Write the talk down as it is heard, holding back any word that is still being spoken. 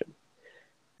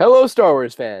Hello, Star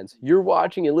Wars fans. You're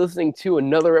watching and listening to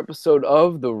another episode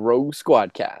of the Rogue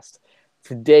Squadcast.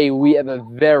 Today, we have a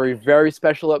very, very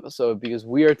special episode because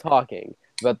we are talking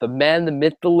about the man, the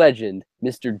myth, the legend,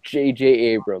 Mr. J.J.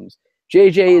 Abrams.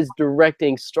 J.J. is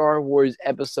directing Star Wars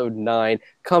Episode 9,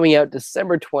 coming out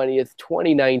December 20th,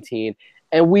 2019,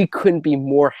 and we couldn't be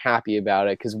more happy about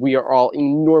it because we are all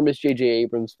enormous J.J.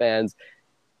 Abrams fans.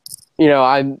 You know,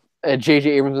 I'm a J.J.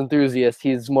 Abrams enthusiast.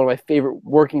 He's one of my favorite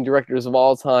working directors of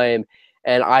all time,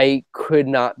 and I could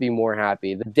not be more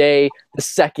happy. The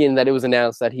second that it was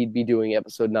announced that he'd be doing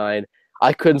Episode 9,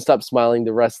 I couldn't stop smiling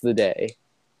the rest of the day.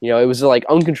 You know, it was like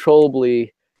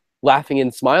uncontrollably laughing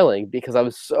and smiling because I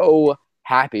was so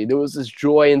happy. There was this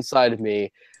joy inside of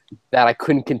me that I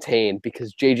couldn't contain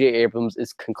because J.J. Abrams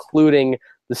is concluding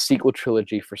the sequel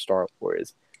trilogy for Star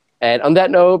Wars. And on that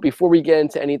note, before we get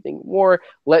into anything more,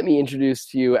 let me introduce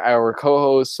to you our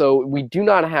co-host. So we do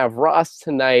not have Ross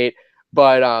tonight,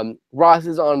 but Ross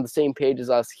is on the same page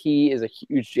as us. He is a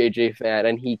huge JJ fan,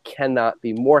 and he cannot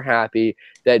be more happy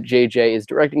that JJ is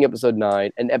directing Episode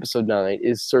 9, and Episode 9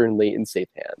 is certainly in safe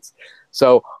hands.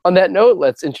 So on that note,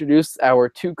 let's introduce our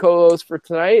two co-hosts for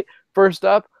tonight. First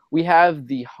up, we have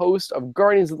the host of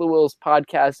Guardians of the Wills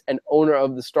podcast and owner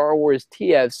of the Star Wars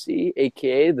TFC,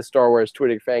 a.k.a. the Star Wars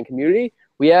Twitter fan community.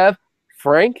 We have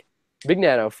Frank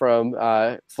Vignano from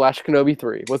Flash Kenobi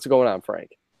 3. What's going on,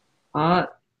 Frank?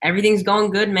 Everything's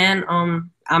going good, man.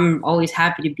 I'm always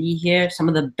happy to be here. Some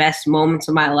of the best moments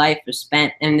of my life are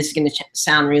spent, and this is going to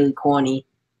sound really corny,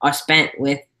 are spent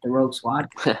with the Rogue Squad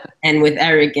and with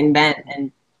Eric and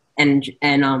Ben and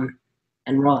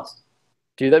Ross.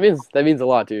 Dude, that means a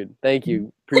lot, dude. Thank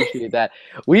you. Appreciate that.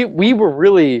 We were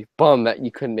really bummed that you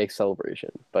couldn't make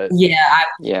Celebration, but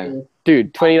yeah,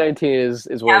 dude, 2019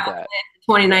 is where it's at.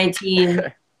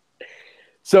 2019.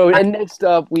 So, and next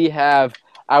up we have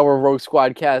our Rogue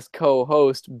Squadcast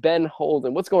co-host Ben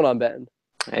Holden. What's going on, Ben?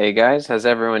 Hey guys, how's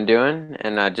everyone doing?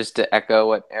 And just to echo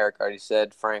what Eric already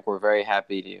said, Frank, we're very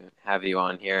happy to have you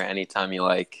on here anytime you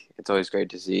like. It's always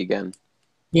great to see you again.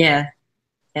 Yeah.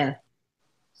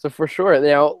 So for sure.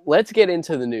 Now, let's get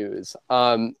into the news.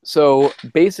 So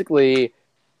basically,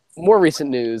 more recent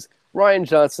news, Rian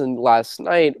Johnson last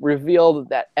night revealed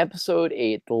that Episode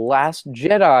 8, The Last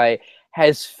Jedi,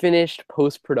 has finished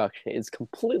post-production. It's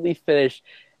completely finished,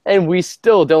 and we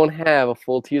still don't have a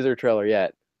full teaser trailer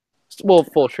yet. Well,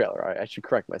 full trailer. I should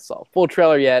correct myself. Full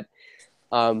trailer yet,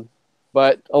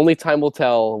 but only time will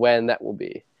tell when that will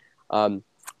be.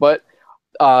 But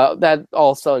that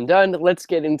all said and done, let's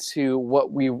get into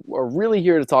what we are really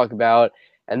here to talk about,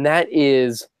 and that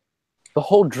is the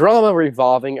whole drama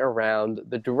revolving around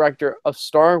the director of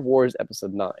Star Wars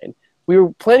Episode 9. We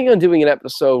were planning on doing an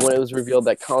episode when it was revealed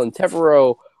that Colin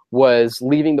Trevorrow was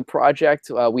leaving the project.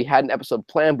 We had an episode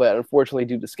planned, but unfortunately,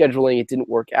 due to scheduling, it didn't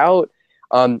work out.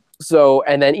 And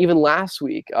then even last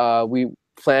week, we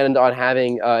planned on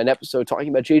having an episode talking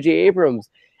about J.J. Abrams,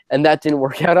 and that didn't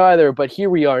work out either. But here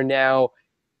we are now,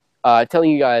 telling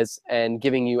you guys and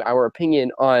giving you our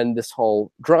opinion on this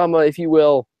whole drama, if you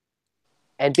will.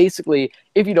 And basically,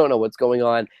 if you don't know what's going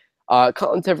on,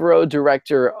 Colin Trevorrow,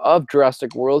 director of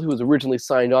Jurassic World, who was originally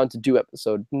signed on to do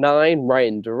Episode 9,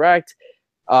 write and direct,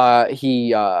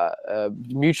 he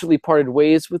mutually parted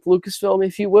ways with Lucasfilm,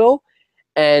 if you will.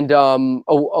 And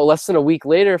less than a week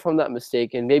later, if I'm not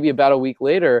mistaken, maybe about a week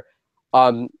later,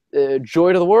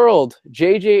 joy to the world,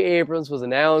 J.J. Abrams was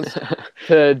announced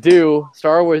to do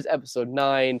Star Wars Episode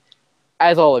 9.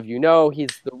 As all of you know, he's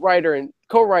the writer and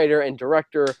co-writer and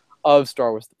director of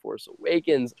Star Wars The Force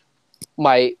Awakens,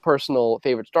 my personal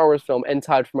favorite Star Wars film, and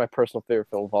tied for my personal favorite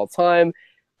film of all time.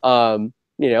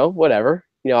 Whatever.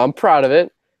 I'm proud of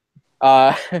it.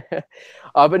 But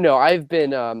no, I've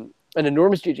been an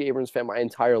enormous J.J. Abrams fan my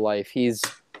entire life. He's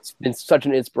been such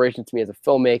an inspiration to me as a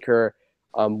filmmaker.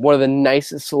 One of the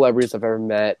nicest celebrities I've ever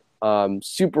met.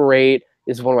 Super 8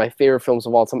 is one of my favorite films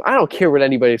of all time. I don't care what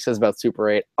anybody says about Super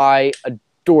 8. I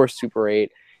adore Super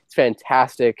 8. It's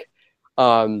fantastic.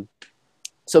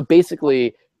 So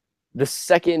basically, the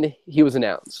second he was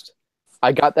announced,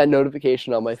 I got that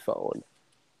notification on my phone.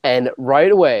 And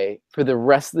right away, for the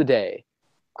rest of the day,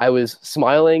 I was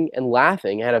smiling and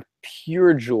laughing out of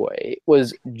pure joy. It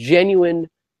was genuine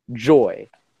joy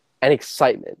and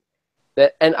excitement.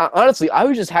 Honestly, I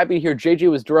was just happy to hear JJ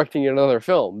was directing another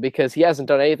film because he hasn't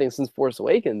done anything since Force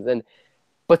Awakens.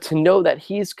 But to know that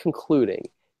he's concluding,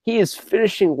 he is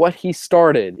finishing what he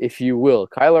started, if you will,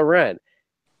 Kylo Ren.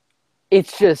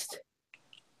 It's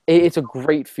a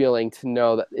great feeling to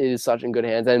know that it is such in good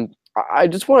hands. And I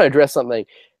just want to address something.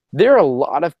 There are a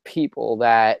lot of people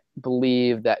that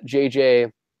believe that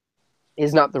JJ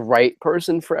is not the right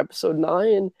person for Episode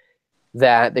 9.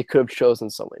 that they could have chosen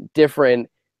someone different.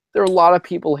 There are a lot of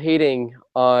people hating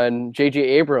on J.J.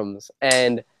 Abrams,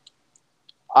 and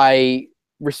I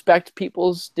respect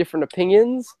people's different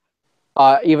opinions,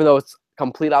 even though it's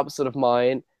complete opposite of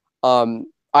mine.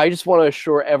 I just want to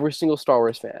assure every single Star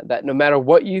Wars fan that no matter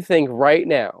what you think right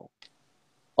now,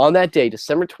 on that day,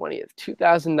 December 20th,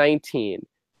 2019,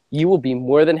 you will be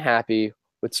more than happy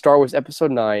with Star Wars Episode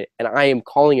 9, and I am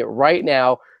calling it right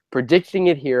now, predicting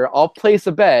it here. I'll place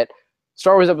a bet.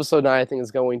 Star Wars Episode 9, I think,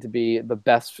 is going to be the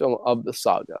best film of the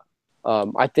saga.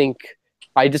 I think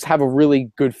I just have a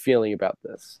really good feeling about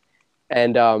this.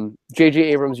 And J.J.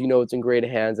 Abrams, you know it's in great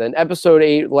hands. And Episode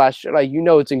 8, Last Jedi, you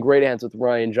know it's in great hands with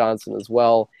Rian Johnson as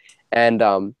well.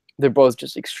 And they're both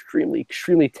just extremely,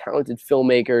 extremely talented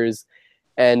filmmakers.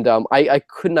 And I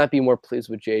could not be more pleased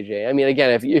with JJ. I mean,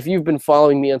 again, if you've been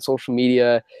following me on social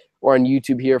media or on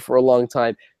YouTube here for a long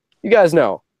time, you guys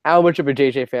know how much of a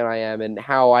JJ fan I am and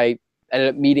how I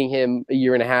ended up meeting him a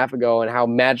year and a half ago and how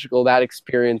magical that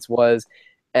experience was.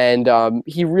 And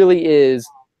he really is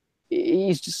 –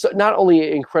 he's just not only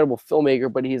an incredible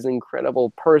filmmaker, but he's an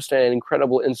incredible person and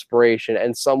incredible inspiration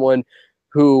and someone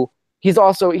who – he's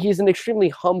an extremely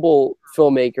humble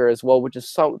filmmaker as well, which is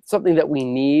something that we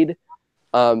need –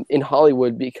 in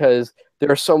Hollywood, because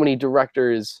there are so many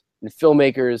directors and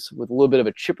filmmakers with a little bit of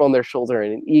a chip on their shoulder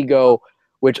and an ego,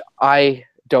 which I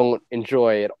don't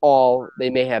enjoy at all. They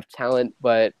may have talent,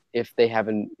 but if they have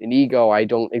an ego, I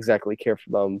don't exactly care for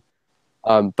them.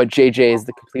 But JJ is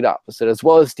the complete opposite, as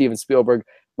well as Steven Spielberg,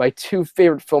 my two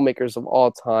favorite filmmakers of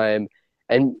all time.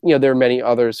 And, there are many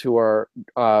others who are,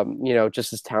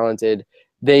 just as talented.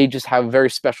 They just have a very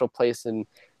special place in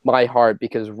my heart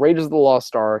because Raiders of the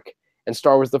Lost Ark and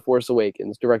Star Wars The Force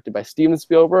Awakens, directed by Steven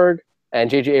Spielberg and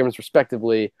J.J. Abrams,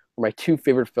 respectively, were my two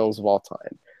favorite films of all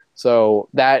time. So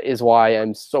that is why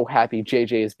I'm so happy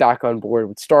J.J. is back on board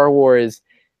with Star Wars.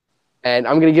 And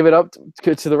I'm going to give it up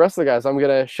to the rest of the guys. I'm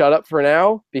going to shut up for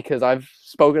now because I've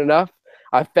spoken enough.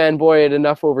 I've fanboyed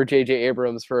enough over J.J.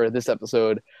 Abrams for this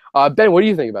episode. Ben, what do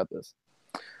you think about this?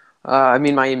 I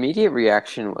mean, my immediate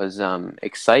reaction was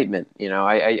excitement.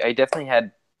 I definitely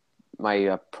had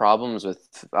my problems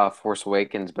with Force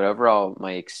Awakens, but overall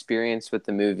my experience with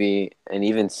the movie, and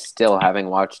even still having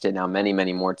watched it now many,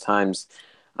 many more times,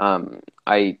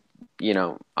 I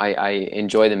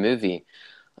enjoy the movie.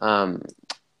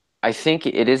 I think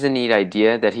it is a neat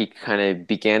idea that he kind of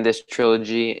began this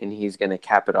trilogy and he's going to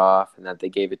cap it off, and that they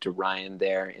gave it to Ryan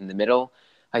there in the middle.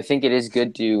 I think it is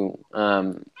good to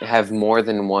have more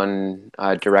than one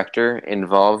director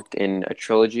involved in a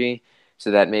trilogy, so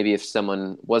that maybe if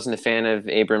someone wasn't a fan of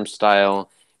Abrams'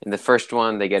 style in the first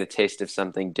one, they get a taste of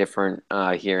something different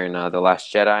here in The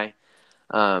Last Jedi.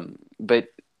 But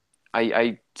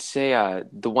I say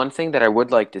the one thing that I would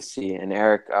like to see, and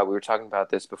Eric, we were talking about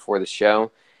this before the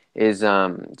show, is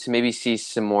to maybe see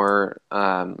some more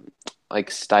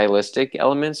like stylistic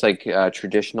elements, like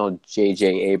traditional J.J.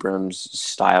 Abrams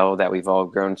style that we've all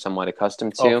grown somewhat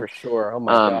accustomed to. Oh, for sure. Oh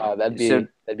my God, that'd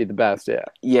be the best. Yeah.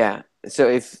 Yeah. So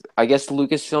if I guess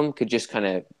Lucasfilm could just kind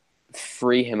of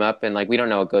free him up, and like we don't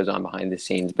know what goes on behind the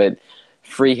scenes, but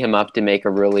free him up to make a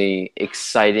really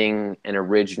exciting and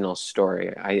original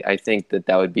story. I think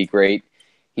that would be great.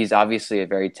 He's obviously a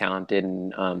very talented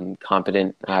and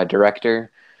competent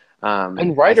director.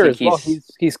 And writer as well.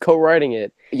 He's co-writing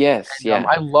it. Yes, and, yeah.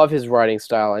 I love his writing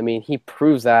style. I mean, he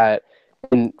proves that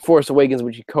in Force Awakens,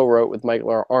 which he co-wrote with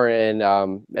Michael Arndt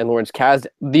and Lawrence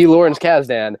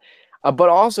Kasdan. But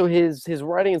also his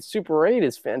writing in Super 8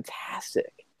 is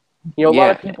fantastic. A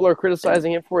lot of people are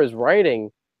criticizing him for his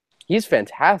writing. He's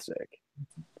fantastic.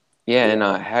 Yeah, and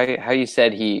how you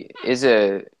said he is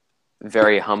a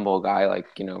very humble guy, like,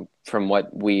 from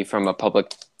what we, from a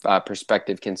public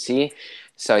perspective, can see.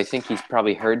 So I think he's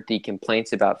probably heard the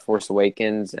complaints about Force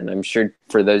Awakens, and I'm sure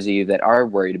for those of you that are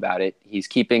worried about it, he's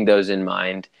keeping those in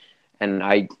mind. And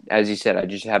as you said, I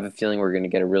just have a feeling we're going to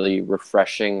get a really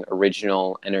refreshing,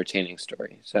 original, entertaining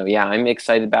story. So yeah, I'm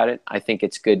excited about it. I think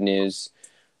it's good news.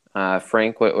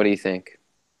 Frank, what do you think?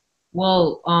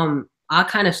 Well, I'll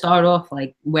kind of start off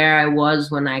like where I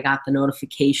was when I got the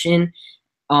notification.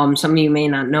 Some of you may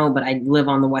not know, but I live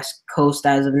on the West Coast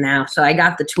as of now. So I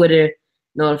got the Twitter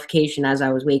notification as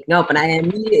I was waking up, and I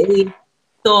immediately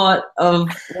thought of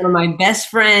one of my best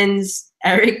friends,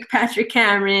 Eric Patrick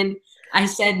Cameron. I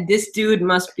said, this dude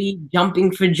must be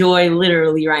jumping for joy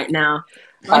literally right now.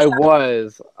 I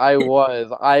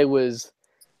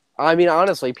mean,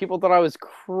 honestly, people thought I was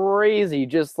crazy,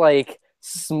 just like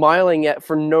smiling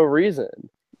for no reason.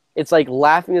 It's like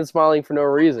laughing and smiling for no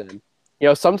reason.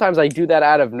 Sometimes I do that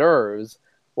out of nerves,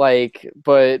 but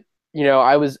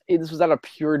this was out of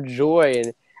pure joy,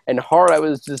 and Heart, I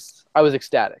was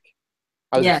ecstatic.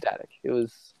 I was Yeah. ecstatic. It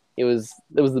was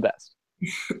the best.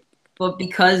 But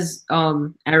because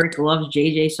Eric loves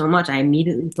JJ so much, I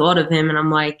immediately thought of him, and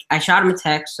I'm like, I shot him a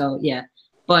text. So yeah,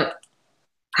 but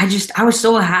I was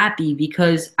so happy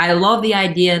because I love the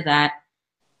idea that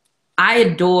I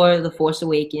adore The Force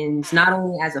Awakens not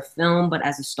only as a film but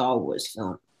as a Star Wars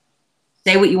film.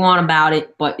 Say what you want about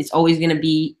it, but it's always gonna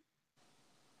be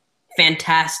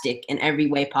fantastic in every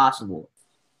way possible.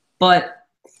 But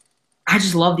I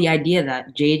just love the idea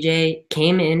that JJ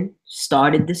came in,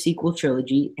 started the sequel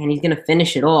trilogy, and he's gonna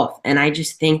finish it off. And I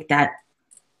just think that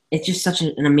it's just such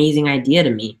an amazing idea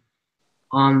to me.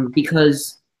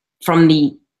 Because from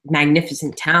the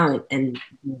magnificent talent and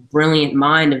brilliant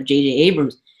mind of J.J.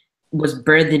 Abrams was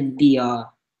birthed the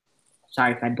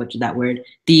sorry if I butchered that word,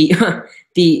 the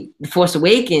the Force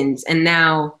Awakens, and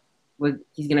now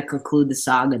he's gonna conclude the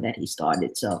saga that he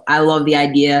started. So I love the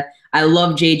idea. I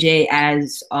love JJ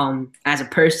as a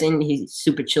person. He's a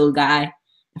super chill guy,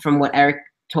 from what Eric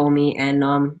told me, and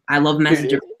I love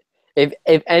Messenger.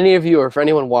 If any of you or if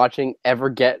anyone watching ever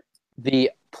get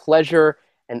the pleasure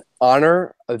and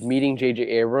honor of meeting J.J.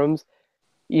 Abrams,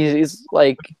 he's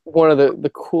like one of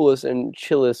the coolest and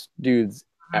chillest dudes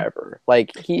ever.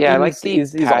 Like Yeah, I like the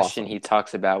he's passion awesome. he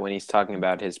talks about when he's talking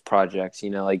about his projects.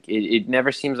 Like it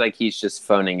never seems like he's just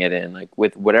phoning it in. Like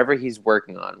with whatever he's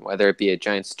working on, whether it be a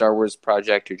giant Star Wars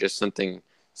project or just something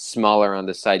smaller on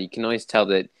the side, you can always tell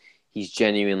that he's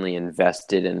genuinely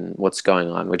invested in what's going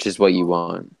on, which is what you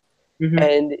want. Mm-hmm.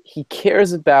 And he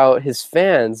cares about his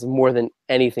fans more than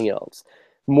anything else,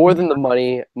 more than the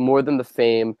money, more than the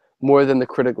fame, more than the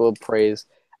critical praise.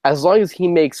 As long as he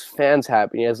makes fans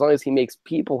happy, as long as he makes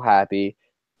people happy,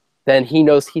 then he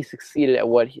knows he succeeded at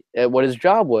what his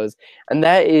job was, and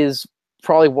that is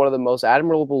probably one of the most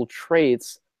admirable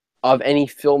traits of any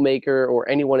filmmaker or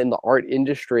anyone in the art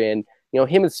industry. And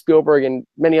him and Spielberg and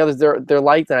many others, they're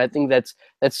like that. I think that's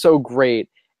so great.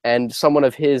 And someone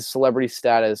of his celebrity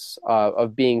status,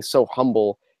 of being so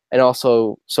humble and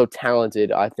also so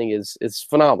talented, I think is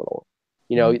phenomenal.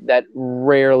 That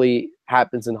rarely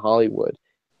happens in Hollywood,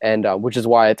 and which is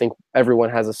why I think everyone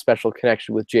has a special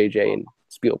connection with JJ and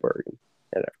Spielberg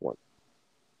and everyone.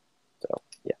 So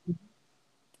yeah.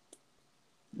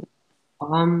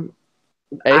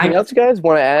 Anything else you guys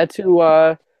want to add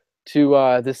to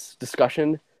this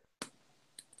discussion?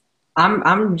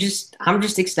 I'm just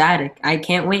ecstatic. I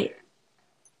can't wait.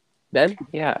 Ben?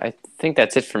 Yeah, I think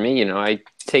that's it for me. I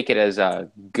take it as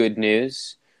good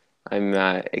news. I'm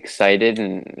excited,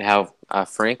 and how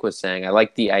Frank was saying, I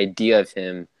like the idea of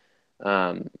him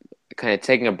kind of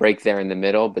taking a break there in the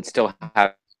middle, but still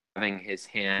having his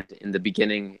hand in the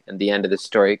beginning and the end of the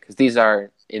story, because these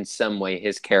are in some way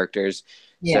his characters.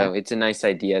 Yeah. So it's a nice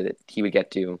idea that he would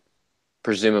get to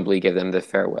presumably give them the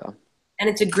farewell. And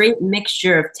it's a great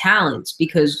mixture of talents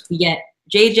because we get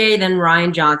JJ, then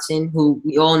Rian Johnson, who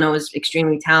we all know is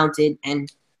extremely talented,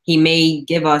 and he may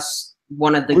give us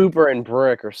one of the Looper and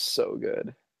Brick are so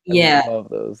good. Yeah, I love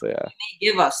those. Yeah, he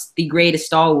may give us the greatest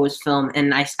Star Wars film,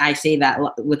 and I say that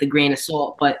with a grain of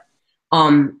salt, but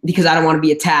because I don't want to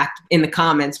be attacked in the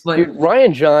comments. But dude,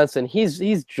 Rian Johnson,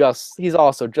 he's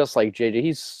also just like JJ.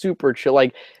 He's super chill.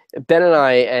 Like Ben and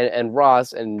I and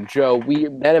Ross and Joe, we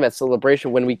met him at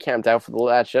Celebration when we camped out for the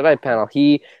Last Jedi panel.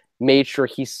 He made sure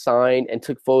he signed and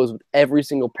took photos with every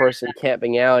single person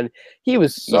camping out, and he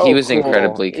was He was cool.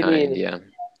 incredibly kind. Yeah.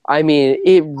 I mean,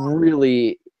 it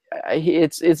really,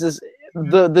 it's just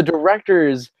the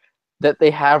directors that they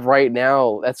have right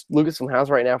now. That's Lucasfilm has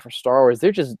right now for Star Wars.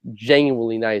 They're just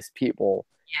genuinely nice people.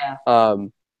 yeah,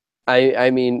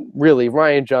 I mean, really,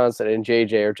 Rian Johnson and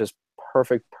JJ are just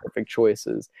perfect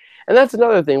choices. And that's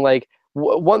another thing. Like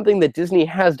one thing that Disney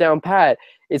has down pat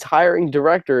is hiring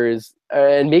directors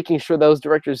and making sure the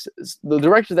directors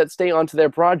that stay onto their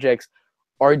projects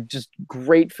are just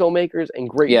great filmmakers and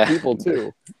great people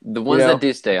too. The ones that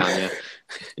do stay on, yeah.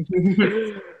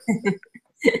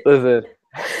 Listen.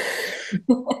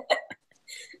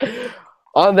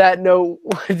 On that note,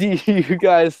 what do you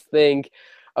guys think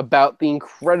about the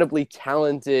incredibly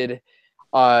talented,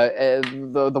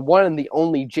 the one and the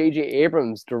only J.J.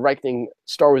 Abrams directing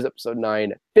Star Wars Episode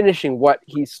 9, finishing what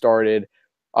he started?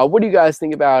 What do you guys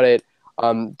think about it?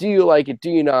 Do you like it?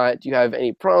 Do you not? Do you have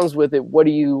any problems with it? What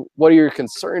are your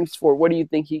concerns for? What do you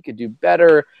think he could do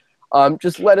better?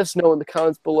 Just let us know in the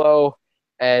comments below.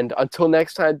 And until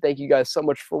next time, thank you guys so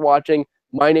much for watching.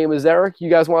 My name is Eric. You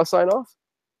guys want to sign off?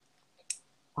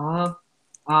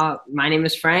 My name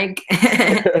is Frank.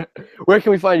 Where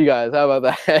can we find you guys? How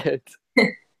about that?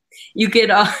 You could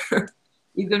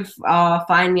You can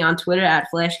find me on Twitter at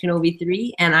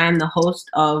FlashKenobi3, and I am the host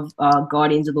of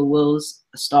Guardians of the Wills,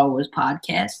 a Star Wars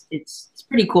podcast. It's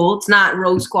pretty cool. It's not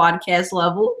Rogue Squad cast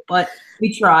level, but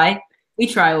we try. We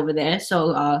try over there.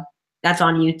 So that's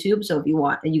on YouTube. So if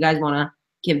you guys want to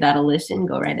give that a listen,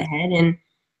 go right ahead. And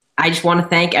I just want to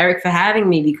thank Eric for having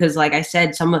me because, like I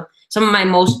said, some of my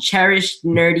most cherished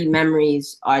nerdy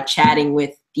memories are chatting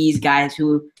with these guys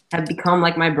who have become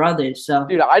like my brothers. So,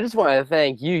 dude, I just want to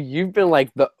thank you. You've been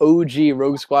like the OG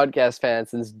Rogue Squadcast fan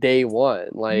since day one.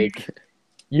 Like,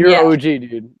 you're OG,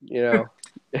 dude. You know.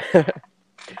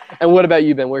 And what about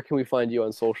you, Ben? Where can we find you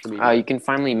on social media? You can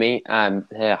find me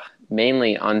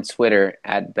mainly on Twitter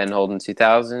at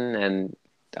BenHolden2000, and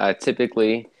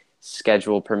typically,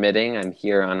 schedule permitting, I'm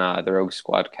here on the Rogue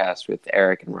Squadcast with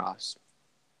Eric and Ross.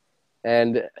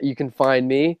 And you can find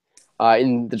me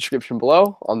in the description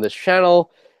below on this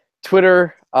channel.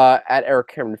 Twitter at Eric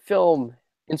Cameron Film,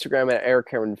 Instagram at Eric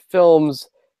Cameron Films.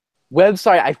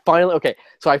 Website, I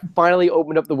finally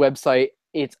opened up the website.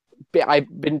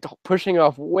 I've been pushing it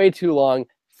off way too long.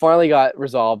 Finally got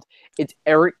resolved. It's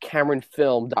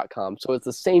ericcameronfilm.com. So it's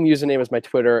the same username as my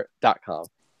twitter.com.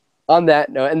 On that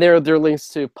note, and there are links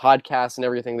to podcasts and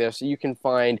everything there, so you can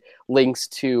find links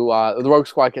to the Rogue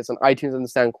Squadcast on iTunes and the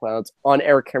SoundClouds on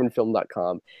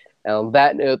ericcameronfilm.com. And on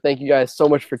that note, thank you guys so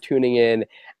much for tuning in,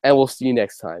 and we'll see you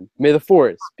next time. May the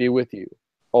Force be with you,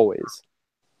 always.